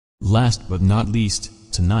Last but not least,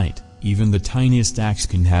 tonight, even the tiniest acts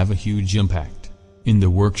can have a huge impact. In the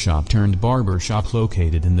workshop turned barber shop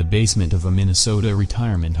located in the basement of a Minnesota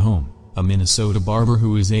retirement home, a Minnesota barber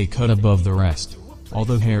who is a cut above the rest.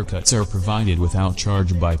 Although haircuts are provided without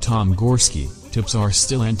charge by Tom Gorski, tips are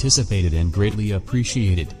still anticipated and greatly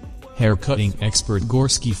appreciated. Haircutting expert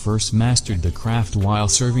Gorski first mastered the craft while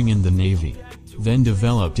serving in the Navy, then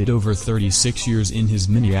developed it over 36 years in his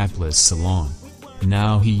Minneapolis salon.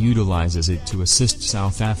 Now he utilizes it to assist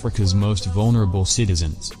South Africa's most vulnerable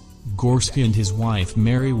citizens. Gorski and his wife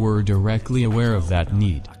Mary were directly aware of that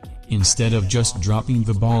need. Instead of just dropping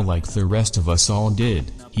the ball like the rest of us all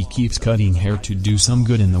did, he keeps cutting hair to do some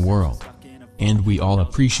good in the world. And we all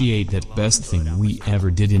appreciate that. Best thing we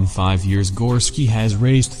ever did in 5 years. Gorski has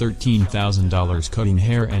raised $13,000 cutting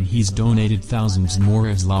hair and he's donated thousands more.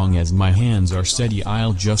 As long as my hands are steady,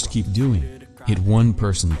 I'll just keep doing it. One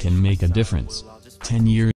person can make a difference. 10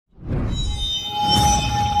 years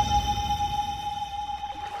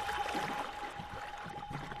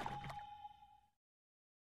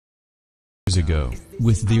ago,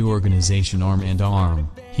 with the organization Arm and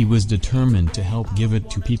Arm, he was determined to help give it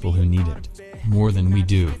to people who need it more than we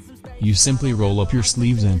do. You simply roll up your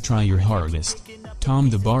sleeves and try your hardest.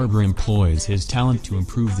 Tom the Barber employs his talent to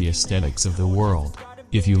improve the aesthetics of the world.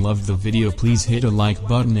 If you loved the video, please hit a like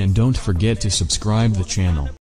button and don't forget to subscribe the channel.